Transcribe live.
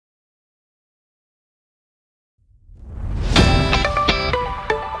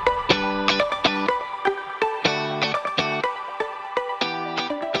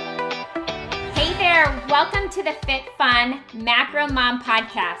to the Fit Fun Macro Mom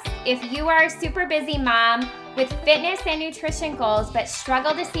Podcast. If you are a super busy mom with fitness and nutrition goals but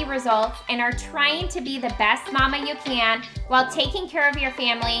struggle to see results and are trying to be the best mama you can while taking care of your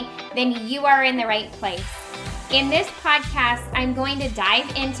family, then you are in the right place. In this podcast, I'm going to dive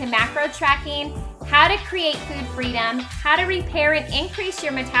into macro tracking, how to create food freedom, how to repair and increase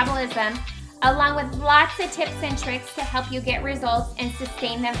your metabolism, along with lots of tips and tricks to help you get results and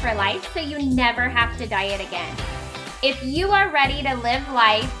sustain them for life so you never have to diet again. If you are ready to live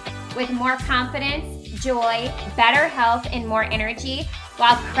life with more confidence, joy, better health, and more energy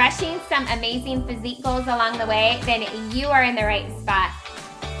while crushing some amazing physique goals along the way, then you are in the right spot.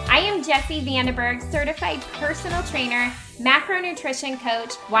 I am Jessie Vandenberg, certified personal trainer, macronutrition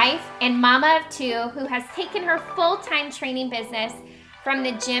coach, wife, and mama of two who has taken her full-time training business from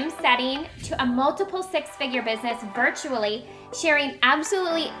the gym setting to a multiple six-figure business virtually, sharing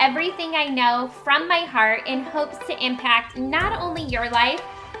absolutely everything I know from my heart in hopes to impact not only your life,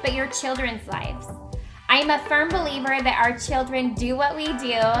 but your children's lives. I am a firm believer that our children do what we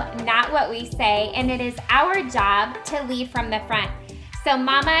do, not what we say, and it is our job to lead from the front. So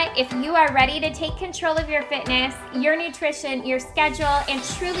mama, if you are ready to take control of your fitness, your nutrition, your schedule, and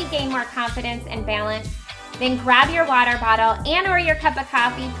truly gain more confidence and balance, then grab your water bottle and or your cup of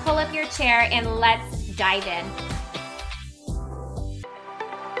coffee, pull up your chair, and let's dive in.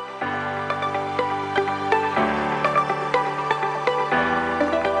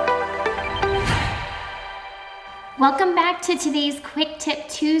 Welcome back to today's Quick Tip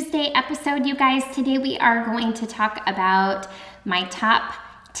Tuesday episode, you guys. Today we are going to talk about my top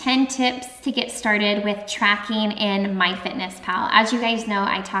 10 tips to get started with tracking in MyFitnessPal. As you guys know,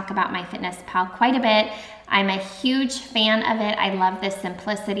 I talk about MyFitnessPal quite a bit. I'm a huge fan of it. I love the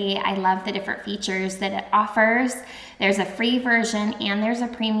simplicity. I love the different features that it offers. There's a free version and there's a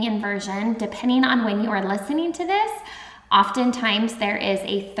premium version. Depending on when you are listening to this, oftentimes there is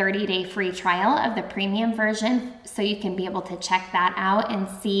a 30-day free trial of the premium version, so you can be able to check that out and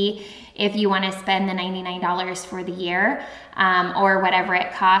see if you want to spend the $99 for the year or whatever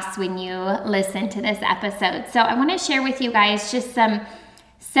it costs when you listen to this episode. So I want to share with you guys just some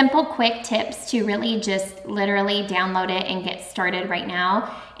simple, quick tips to really just literally download it and get started right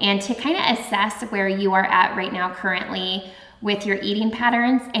now, and to kind of assess where you are at right now currently with your eating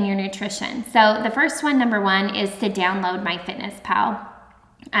patterns and your nutrition. So the first one, number one, is to download MyFitnessPal.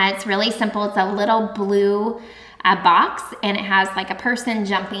 It's really simple. It's a little blue box, and it has like a person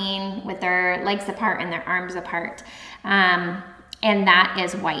jumping with their legs apart and their arms apart. And that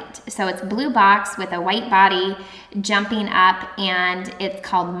is white. So it's a blue box with a white body jumping up, and it's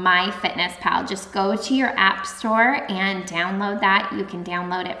called MyFitnessPal. Just go to your app store and download that. You can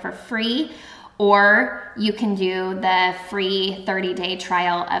download it for free, or you can do the free 30-day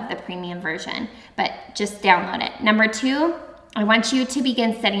trial of the premium version, but just download it. Number two, I want you to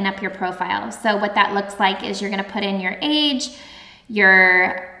begin setting up your profile. So what that looks like is you're gonna put in your age,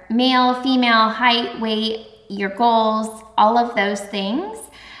 your male, female, height, weight, your goals, all of those things,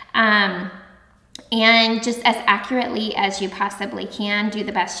 and just as accurately as you possibly can, do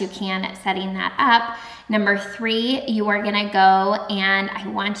the best you can at setting that up. Number three, you are gonna go and I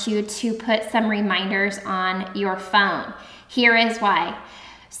want you to put some reminders on your phone. Here is why.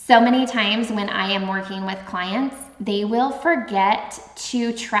 So many times when I am working with clients, they will forget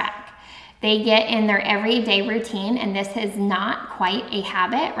to track. They get in their everyday routine, and this is not quite a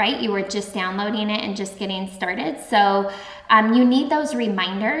habit, right? You were just downloading it and just getting started. So you need those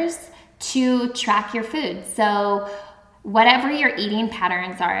reminders to track your food. So whatever your eating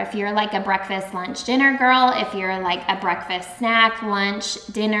patterns are, if you're like a breakfast, lunch, dinner girl, if you're like a breakfast, snack, lunch,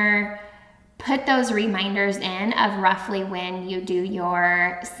 dinner, put those reminders in of roughly when you do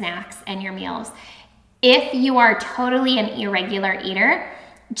your snacks and your meals. If you are totally an irregular eater,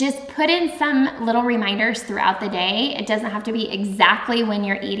 just put in some little reminders throughout the day. It doesn't have to be exactly when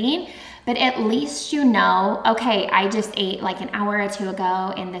you're eating, but at least you know, okay, I just ate like an hour or two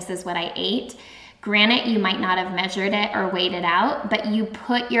ago and this is what I ate. Granted, you might not have measured it or weighed it out, but you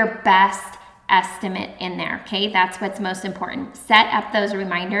put your best estimate in there, okay? That's what's most important. Set up those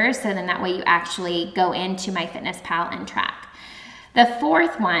reminders so then that way you actually go into MyFitnessPal and track. The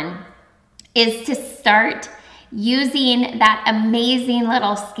fourth one is to start using that amazing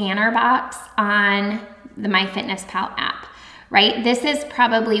little scanner box on the MyFitnessPal app, right? This is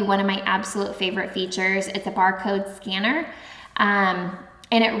probably one of my absolute favorite features. It's a barcode scanner,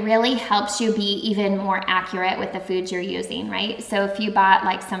 and it really helps you be even more accurate with the foods you're using, right? So if you bought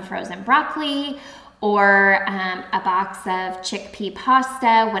like some frozen broccoli or a box of chickpea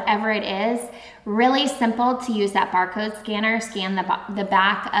pasta, whatever it is. Really simple to use that barcode scanner, scan the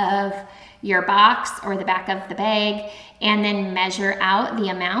back of your box or the back of the bag, and then measure out the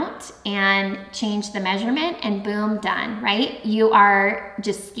amount and change the measurement, and boom, done, right? You are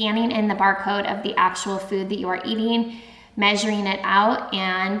just scanning in the barcode of the actual food that you are eating, measuring it out,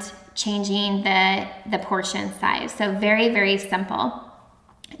 and changing the portion size. So very, very simple.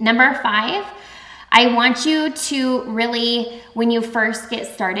 Number 5, I want you to really, when you first get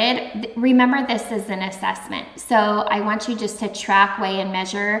started, remember this is an assessment. So I want you just to track, weigh, and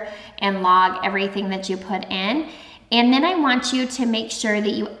measure and log everything that you put in. And then I want you to make sure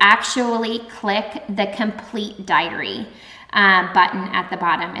that you actually click the complete diary button at the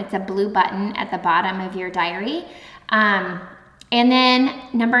bottom. It's a blue button at the bottom of your diary. And then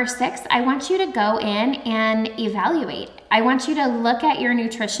number 6, I want you to go in and evaluate. I want you to look at your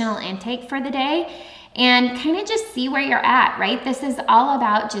nutritional intake for the day and kind of just see where you're at, right? This is all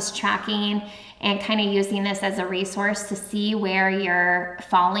about just tracking and kind of using this as a resource to see where you're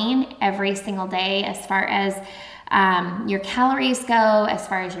falling every single day as far as your calories go, as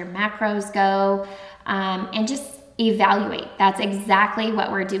far as your macros go, and just evaluate. That's exactly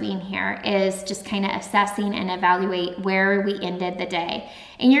what we're doing here, is just kind of assessing and evaluate where we ended the day.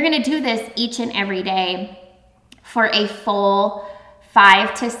 And you're going to do this each and every day for a full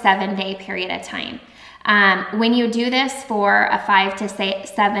 5 to 7 day period of time. When you do this for a 5 to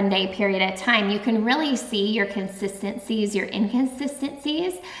 7 day period of time, you can really see your consistencies, your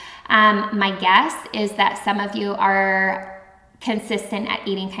inconsistencies. My guess is that some of you are consistent at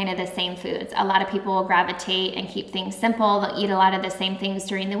eating kind of the same foods. A lot of people will gravitate and keep things simple. They'll eat a lot of the same things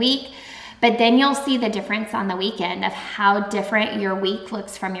during the week, but then you'll see the difference on the weekend of how different your week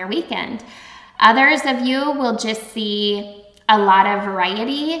looks from your weekend. Others of you will just see a lot of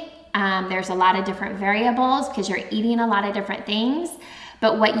variety. There's a lot of different variables because you're eating a lot of different things.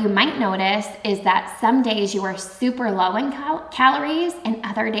 But what you might notice is that some days you are super low in calories and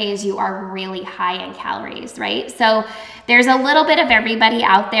other days you are really high in calories, right? So there's a little bit of everybody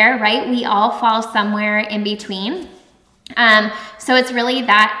out there, right? We all fall somewhere in between. So it's really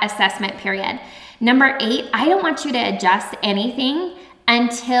that assessment period. Number 8, I don't want you to adjust anything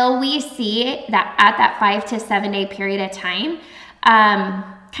until we see that at that 5 to 7 day period of time,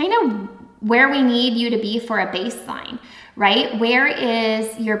 kind of where we need you to be for a baseline, right? Where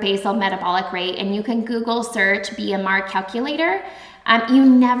is your basal metabolic rate? And you can Google search BMR calculator. You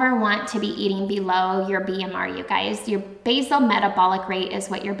never want to be eating below your BMR, you guys. Your basal metabolic rate is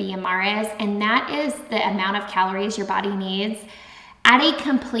what your BMR is, and that is the amount of calories your body needs at a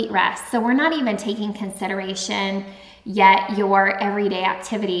complete rest. So we're not even taking consideration yet your everyday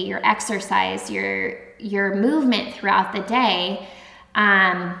activity, your exercise, your movement throughout the day.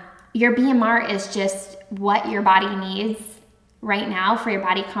 Your BMR is just what your body needs right now for your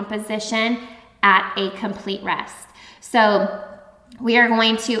body composition at a complete rest. So we are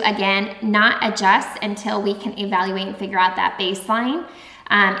going to, again, not adjust until we can evaluate and figure out that baseline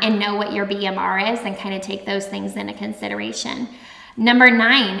and know what your BMR is and kind of take those things into consideration. Number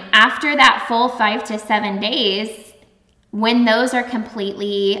 9, after that full 5 to 7 days, when those are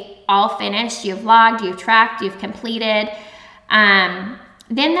completely all finished, you've logged, you've tracked, you've completed,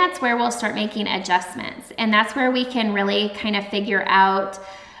 then that's where we'll start making adjustments. And that's where we can really kind of figure out,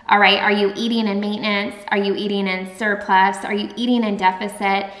 all right, are you eating in maintenance? Are you eating in surplus? Are you eating in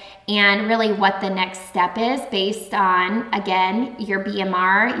deficit? And really what the next step is based on, again, your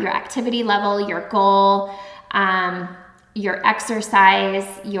BMR, your activity level, your goal, your exercise,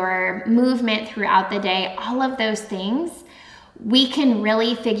 your movement throughout the day, all of those things, we can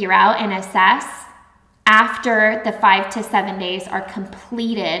really figure out and assess after the 5 to 7 days are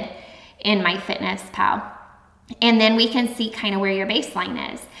completed in MyFitnessPal. And then we can see kind of where your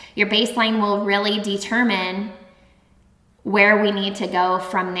baseline is. Your baseline will really determine where we need to go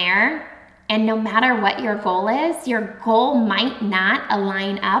from there. And no matter what your goal is, your goal might not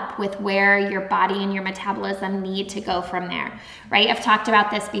align up with where your body and your metabolism need to go from there, right? I've talked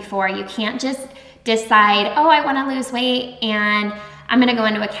about this before. You can't just decide, oh, I want to lose weight and I'm going to go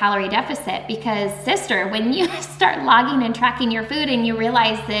into a calorie deficit, because sister, when you start logging and tracking your food and you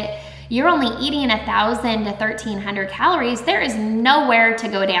realize that you're only eating 1,000 to 1,300 calories, there is nowhere to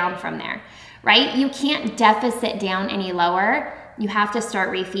go down from there, right? You can't deficit down any lower. You have to start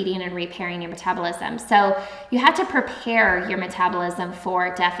refeeding and repairing your metabolism. So you have to prepare your metabolism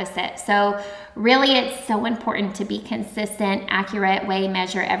for deficit. So really it's so important to be consistent, accurate, weigh,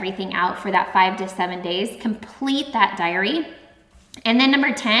 measure everything out for that 5 to 7 days. Complete that diary. And then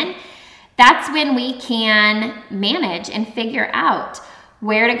number 10, that's when we can manage and figure out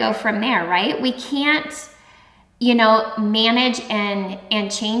where to go from there, right? We can't, manage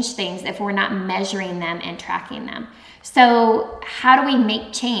and change things if we're not measuring them and tracking them. So how do we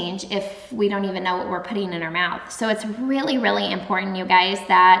make change if we don't even know what we're putting in our mouth? So it's really, really important, you guys,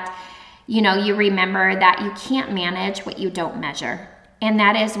 that, you remember that you can't manage what you don't measure. And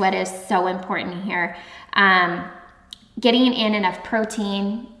that is what is so important here. Getting in enough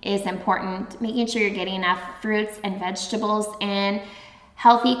protein is important. Making sure you're getting enough fruits and vegetables in,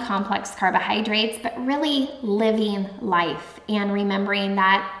 healthy, complex carbohydrates, but really living life and remembering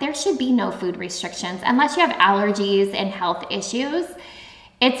that there should be no food restrictions unless you have allergies and health issues.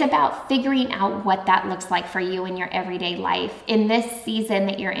 It's about figuring out what that looks like for you in your everyday life in this season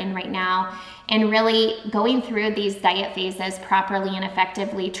that you're in right now, and really going through these diet phases properly and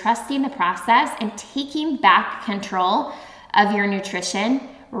effectively, trusting the process and taking back control of your nutrition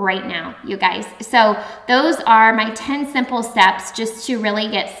right now, you guys. So those are my 10 simple steps just to really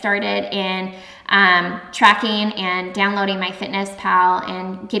get started in tracking and downloading MyFitnessPal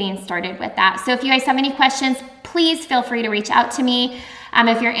and getting started with that. So if you guys have any questions, please feel free to reach out to me.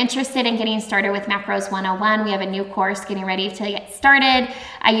 If you're interested in getting started with Macros 101, we have a new course getting ready to get started.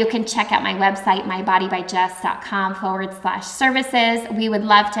 You can check out my website, mybodybijess.com/services. We would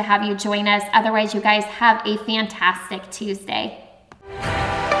love to have you join us. Otherwise, you guys have a fantastic Tuesday.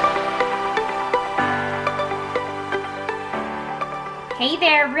 Hey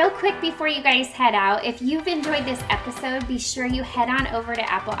there, real quick before you guys head out, if you've enjoyed this episode, be sure you head on over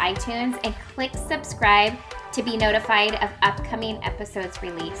to Apple iTunes and click subscribe to be notified of upcoming episodes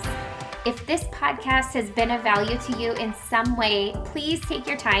released. If this podcast has been of value to you in some way, please take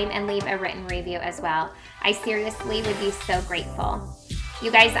your time and leave a written review as well. I seriously would be so grateful.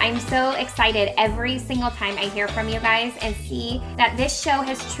 You guys, I'm so excited every single time I hear from you guys and see that this show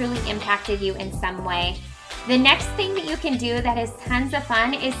has truly impacted you in some way. The next thing that you can do that is tons of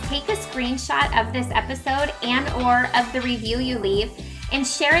fun is take a screenshot of this episode and or of the review you leave and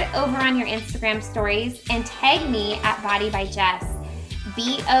share it over on your Instagram stories and tag me at Body by Jess,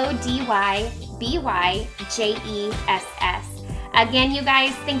 BODYBYJESS. Again, you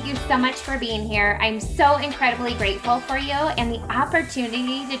guys, thank you so much for being here. I'm so incredibly grateful for you and the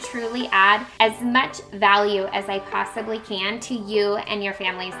opportunity to truly add as much value as I possibly can to you and your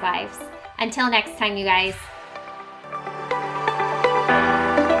family's lives. Until next time, you guys.